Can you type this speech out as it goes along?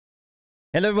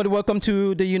Hello everybody, welcome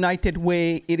to the United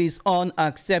Way. It is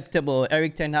unacceptable.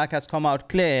 Erik Ten Hag has come out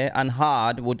clear and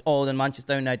hard with all the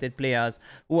Manchester United players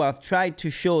who have tried to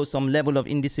show some level of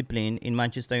indiscipline in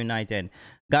Manchester United.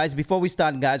 Guys, before we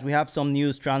start, guys, we have some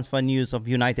news, transfer news of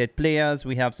United players.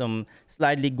 We have some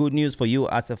slightly good news for you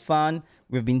as a fan.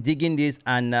 We've been digging this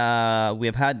and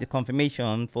we've had the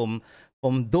confirmation from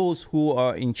those who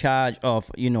are in charge of,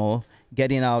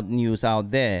 getting out news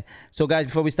out there. So guys,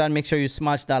 before we start, make sure you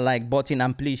smash that like button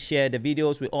and please share the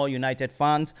videos with all United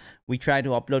fans. We try to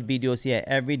upload videos here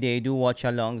every day. Do watch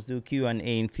alongs, do Q&A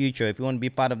in future. If you want to be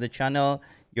part of the channel,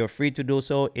 you're free to do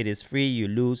so. It is free, you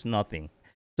lose nothing.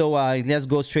 So let's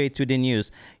go straight to the news.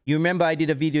 You remember I did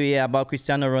a video here about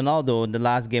Cristiano Ronaldo, the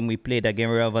last game we played against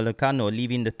Rayo Vallecano,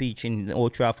 leaving the pitch in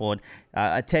Old Trafford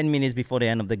 10 minutes before the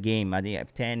end of the game. I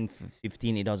think 10,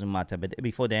 15, it doesn't matter, but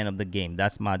before the end of the game,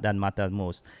 that matters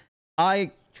most.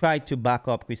 I tried to back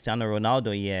up Cristiano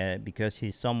Ronaldo here because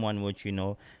he's someone which,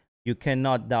 you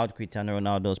cannot doubt Cristiano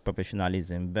Ronaldo's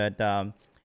professionalism. But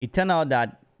it turned out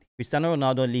that Cristiano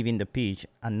Ronaldo leaving the pitch,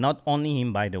 and not only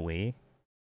him, by the way,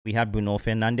 we had Bruno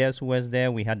Fernandes who was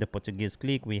there. We had the Portuguese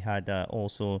clique. We had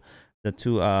also the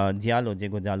two Diego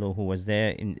Diallo who was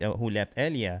there, who left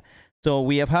earlier. So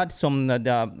we have had some,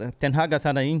 Ten Hag has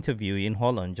had an interview in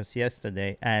Holland just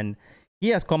yesterday, and he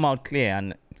has come out clear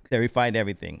and clarified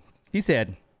everything. He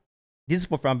said, this is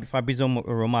for Fabrizio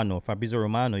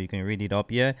Romano, you can read it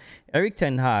up here. Erik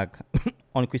Ten Hag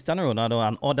on Cristiano Ronaldo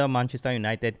and other Manchester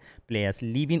United players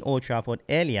leaving Old Trafford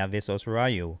earlier versus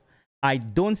Rayo. I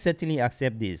don't certainly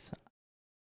accept this.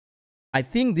 I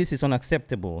think this is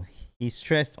unacceptable. He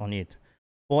stressed on it.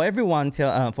 For everyone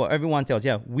tells,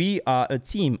 yeah, we are a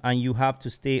team and you have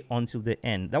to stay until the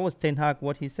end. That was Ten Hag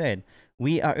what he said.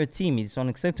 We are a team. It's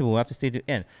unacceptable. We have to stay to the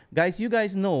end. Guys, you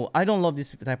guys know I don't love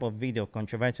this type of video,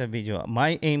 controversial video.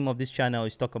 My aim of this channel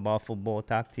is talk about football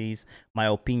tactics, my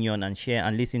opinion, and share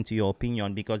and listen to your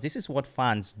opinion, because this is what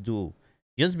fans do.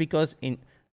 Just because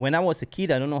when I was a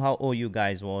kid, I don't know how old you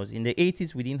guys was. In the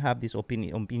 80s, we didn't have this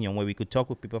opinion where we could talk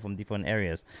with people from different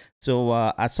areas. So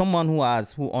as someone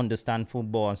who understands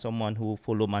football and someone who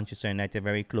follow Manchester United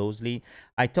very closely,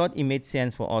 I thought it made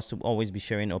sense for us to always be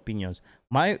sharing opinions.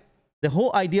 The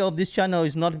whole idea of this channel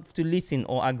is not to listen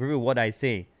or agree with what I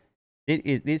say.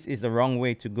 This is the wrong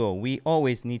way to go. We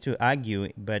always need to argue,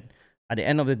 but at the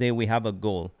end of the day, we have a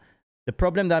goal. The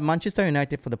problem that Manchester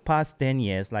United for the past 10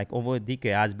 years, like over a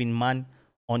decade, has been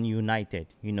ununited,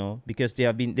 because they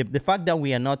have been the fact that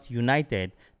we are not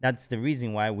united. That's the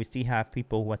reason why we still have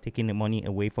people who are taking the money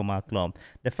away from our club.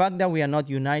 The fact that we are not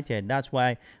united, that's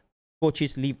why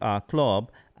coaches leave our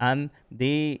club and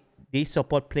they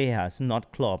support players,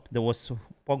 not club. There was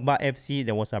Pogba FC,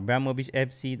 there was Abramovich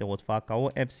FC, there was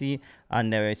Falcao FC,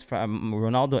 and there is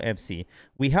Ronaldo FC.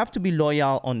 We have to be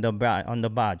loyal on the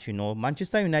badge.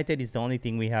 Manchester United is the only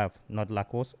thing we have, not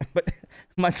Lacoste, but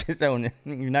Manchester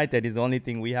United is the only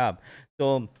thing we have.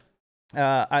 So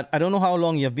I don't know how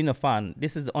long you have been a fan.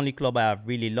 This is the only club I have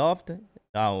really loved.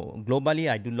 Globally,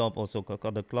 I do love also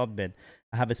the club, but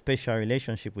I have a special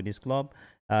relationship with this club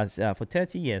for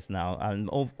 30 years now, and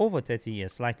over 30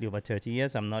 years, slightly over 30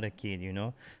 years. I'm not a kid,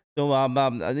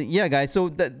 So yeah, guys. So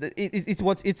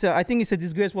I think it's a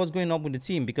disgrace what's going on with the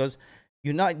team, because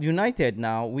United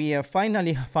now, we have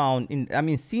finally found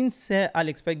since Sir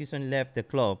Alex Ferguson left the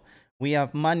club, we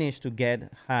have managed to get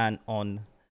hand on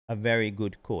a very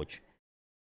good coach.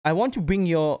 I want to bring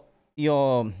your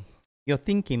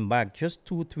thinking back just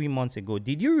 2-3 months ago.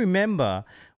 Did you remember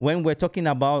when we're talking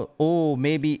about,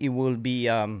 maybe it will be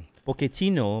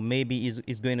Pochettino, maybe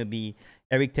it's going to be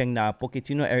Erik Ten Hag,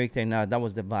 Pochettino, Erik Ten Hag? That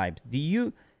was the vibes.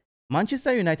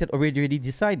 Manchester United already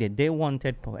decided they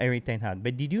wanted Erik Ten Hag,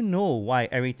 but did you know why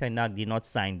Erik Ten Hag did not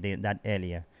sign that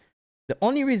earlier? The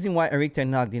only reason why Erik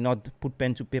Ten Hag did not put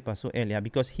pen to paper so earlier,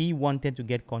 because he wanted to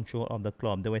get control of the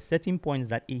club. There were certain points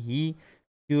that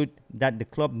that the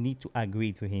club need to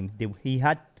agree to him.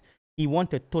 He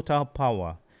wanted total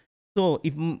power. So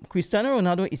if Cristiano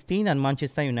Ronaldo is staying at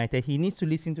Manchester United, he needs to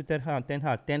listen to Ten Hag.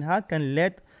 Ten Hag can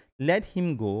let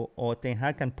him go, or Ten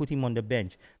Hag can put him on the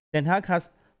bench. Ten Hag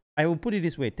has, I will put it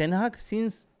this way, Ten Hag,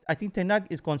 I think Ten Hag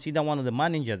is considered one of the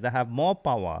managers that have more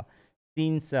power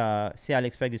since Sir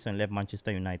Alex Ferguson left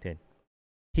Manchester United.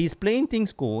 He's playing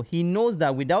things cool. He knows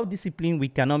that without discipline, we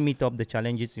cannot meet up the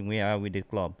challenges we are with the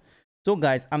club. So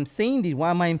guys, I'm saying this, why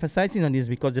am I emphasizing on this?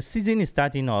 Because the season is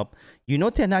starting up.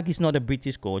 Ten Hag is not a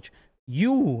British coach.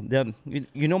 Manchester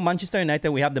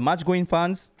United, we have the match-going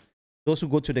fans, those who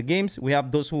go to the games. We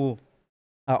have those who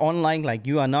are online like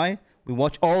you and I. We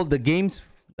watch all the games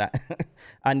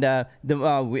And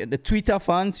the Twitter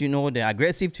fans, you know, the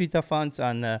aggressive Twitter fans,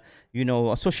 and you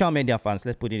know, social media fans,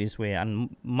 let's put it this way.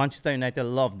 And Manchester United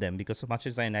love them because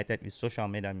Manchester United is social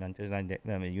media Manchester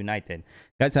United.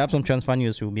 Guys, I have some transfer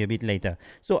news. Will be a bit later.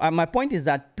 So my point is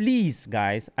that, please,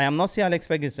 guys, I am not Sir Alex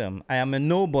Ferguson. I am a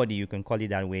nobody, you can call it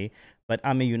that way, but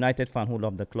I'm a United fan who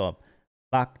love the club.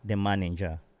 Back the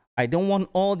manager. I don't want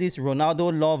all these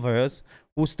Ronaldo lovers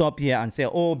who stop here and say,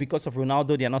 oh, because of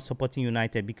Ronaldo, they are not supporting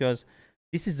United. Because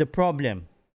this is the problem.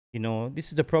 You know, this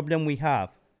is the problem we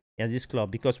have at this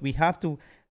club. Because we have to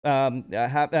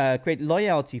create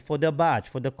loyalty for the badge,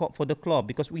 for the club.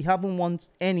 Because we haven't won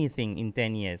anything in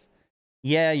 10 years.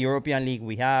 Yeah, European League,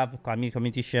 we have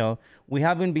Community Shield. We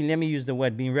haven't been, let me use the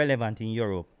word, being relevant in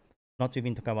Europe. Not to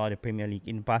even talk about the Premier League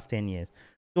in the past 10 years.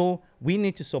 So we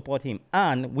need to support him.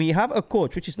 And we have a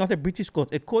coach which is not a British coach,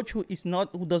 a coach who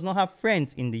does not have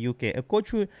friends in the UK, a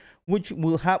coach which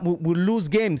will lose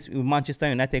games with Manchester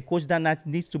United, a coach that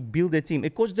needs to build a team, a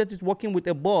coach that is working with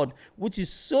a board which is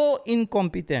so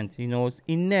incompetent, you know,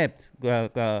 inept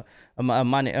board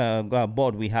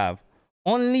we have.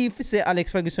 Only if, say,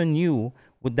 Alex Ferguson knew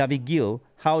with David Gill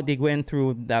how they went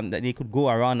through that they could go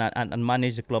around and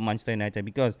manage the club Manchester United,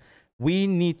 because we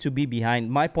need to be behind.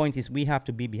 My point is we have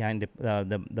to be behind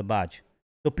the badge.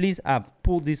 So please, I've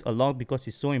pulled this along because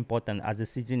it's so important as the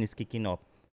season is kicking off.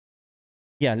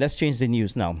 Yeah, let's change the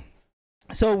news now.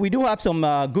 So we do have some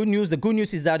good news. The good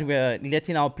news is that we're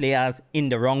letting our players in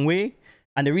the wrong way.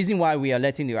 And the reason why we are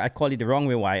letting, I call it the wrong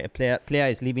way, why a player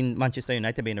is leaving Manchester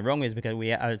United in the wrong way, is because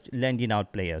we are lending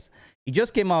out players. It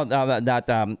just came out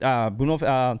that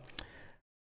Bruno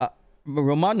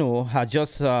Romano has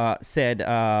just said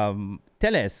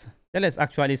Telles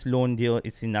actually his loan deal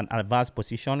is in an advanced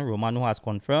position. Romano has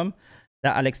confirmed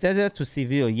that Alex Telles to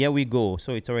Seville. Here we go.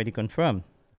 So it's already confirmed.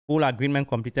 Full agreement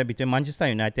completed between Manchester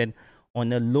United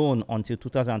on a loan until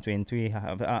 2023.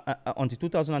 Until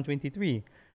 2023.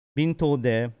 Being told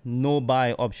there, no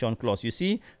buy option clause. You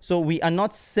see? So we are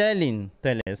not selling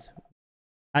Telles.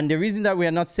 And the reason that we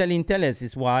are not selling Telles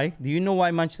is why? Do you know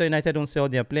why Manchester United don't sell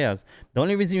their players? The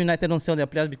only reason United don't sell their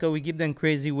players is because we give them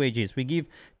crazy wages. We give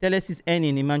Telles is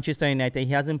earning in Manchester United.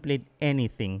 He hasn't played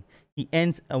anything. He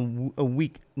earns a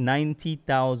week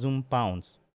 £90,000,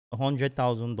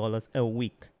 $100,000 a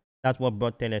week. That's what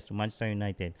brought Telles to Manchester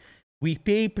United. We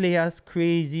pay players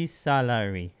crazy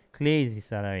salary. Crazy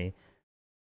salary.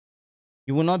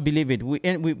 You will not believe it. We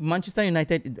Manchester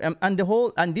United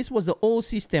and this was the old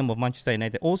system of Manchester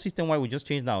United. Old system why we just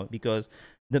changed now, because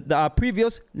our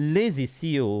previous lazy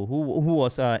CEO who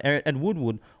was Ed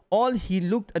Woodward, all he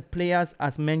looked at players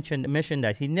as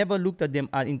merchandise. He never looked at them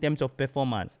in terms of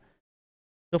performance.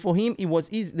 So for him, it was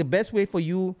easy, the best way for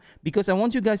you, because I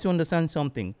want you guys to understand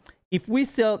something. If we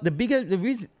sell the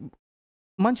reason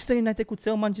Manchester United could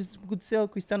sell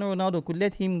Cristiano Ronaldo, could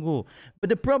let him go. But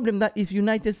the problem that if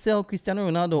United sell Cristiano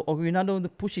Ronaldo or Ronaldo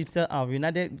push himself out,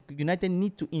 United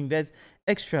need to invest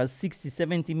extra 60,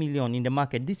 70 million in the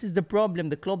market. This is the problem.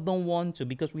 The club don't want to,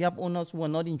 because we have owners who are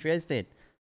not interested.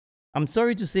 I'm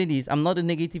sorry to say this. I'm not a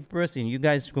negative person. You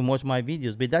guys can watch my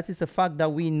videos, but that is a fact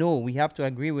that we know. We have to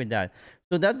agree with that.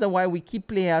 So that's the why we keep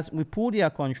players. We pull their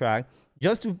contract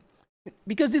just to...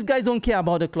 Because these guys don't care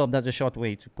about the club. That's a short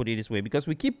way to put it this way. Because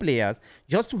we keep players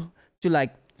just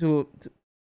to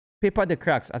paper the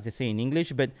cracks, as they say in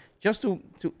English, but just to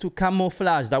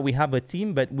camouflage that we have a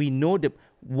team, but we know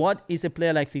what is a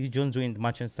player like Phil Jones doing in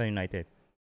Manchester United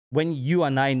when you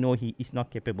and I know he is not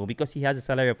capable, because he has a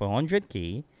salary of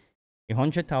 100K,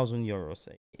 100,000 euros,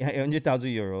 100,000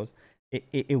 euros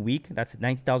a week. That's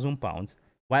 90,000 pounds.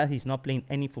 While he's not playing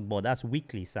any football, that's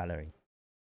weekly salary.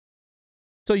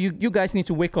 So you guys need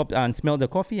to wake up and smell the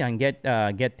coffee and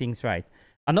get things right.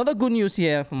 Another good news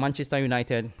here from Manchester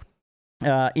United.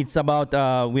 It's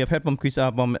about we have heard from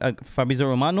Fabrizio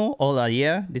Romano all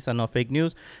year. These are not fake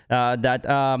news. That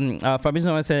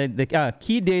Fabrizio Romano said the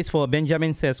key days for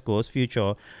Benjamin Sesko's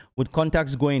future, with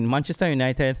contacts going. Manchester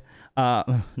United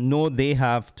know they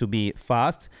have to be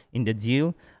fast in the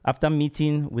deal after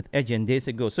meeting with agent days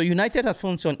ago. So United has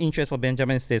shown some interest for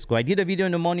Benjamin Sesko. I did a video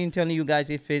in the morning telling you guys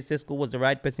if Sesko was the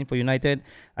right person for United.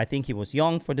 I think he was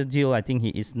young for the deal. I think he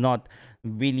is not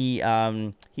really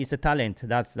he's a talent,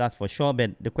 that's for sure.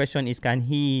 But the question is,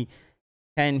 my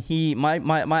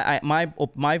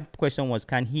question was,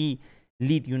 can he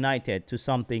lead United to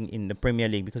something in the Premier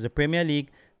League? Because the Premier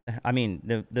League, I mean,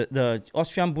 the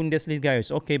Austrian Bundesliga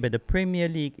is okay, but the Premier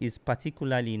League is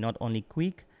particularly not only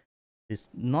quick, it's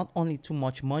not only too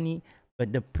much money,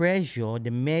 but the pressure,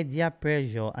 the media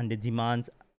pressure and the demands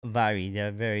vary. They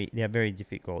are very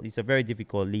difficult. It's a very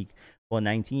difficult league for a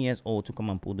 19 years old to come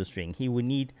and pull the string. He will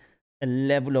need a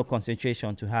level of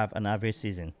concentration to have an average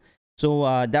season. So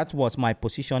that was my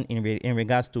position in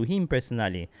regards to him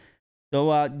personally.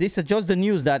 So this is just the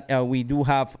news that we do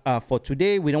have for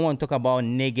today. We don't want to talk about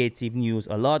negative news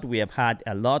a lot. We have had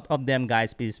a lot of them,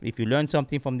 guys. Please, if you learned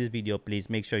something from this video, please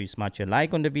make sure you smash a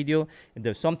like on the video. If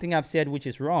there's something I've said which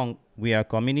is wrong, we are a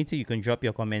community. You can drop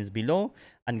your comments below.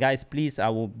 And guys, please, I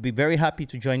will be very happy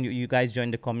to join you guys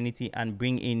join the community and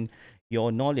bring in your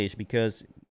knowledge, because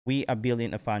we are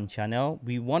building a fan channel.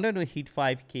 We wanted to hit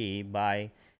 5K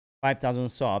by 5,000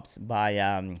 subs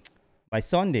by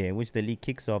Sunday, which the league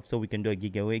kicks off, so we can do a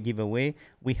giveaway.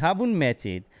 We haven't met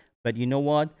it, but you know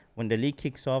what? When the league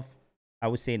kicks off, I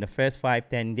would say in the first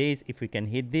 5-10 days, if we can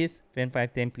hit this,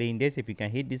 5-10 playing days, if we can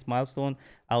hit this milestone,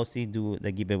 I'll still do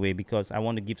the giveaway, because I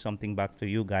want to give something back to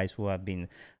you guys who have been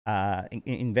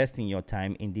investing your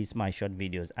time in these my short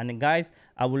videos. And then guys,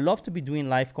 I would love to be doing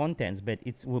live contents, but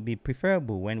it will be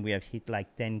preferable when we have hit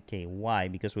like 10K. Why?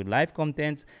 Because with live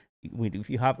contents, if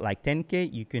you have like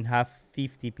 10K, you can have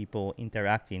 50 people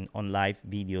interacting on live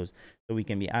videos, so we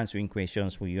can be answering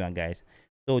questions for you and guys.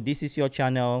 So this is your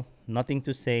channel. Nothing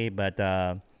to say, but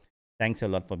thanks a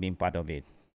lot for being part of it.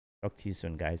 Talk to you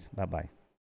soon, guys. Bye bye.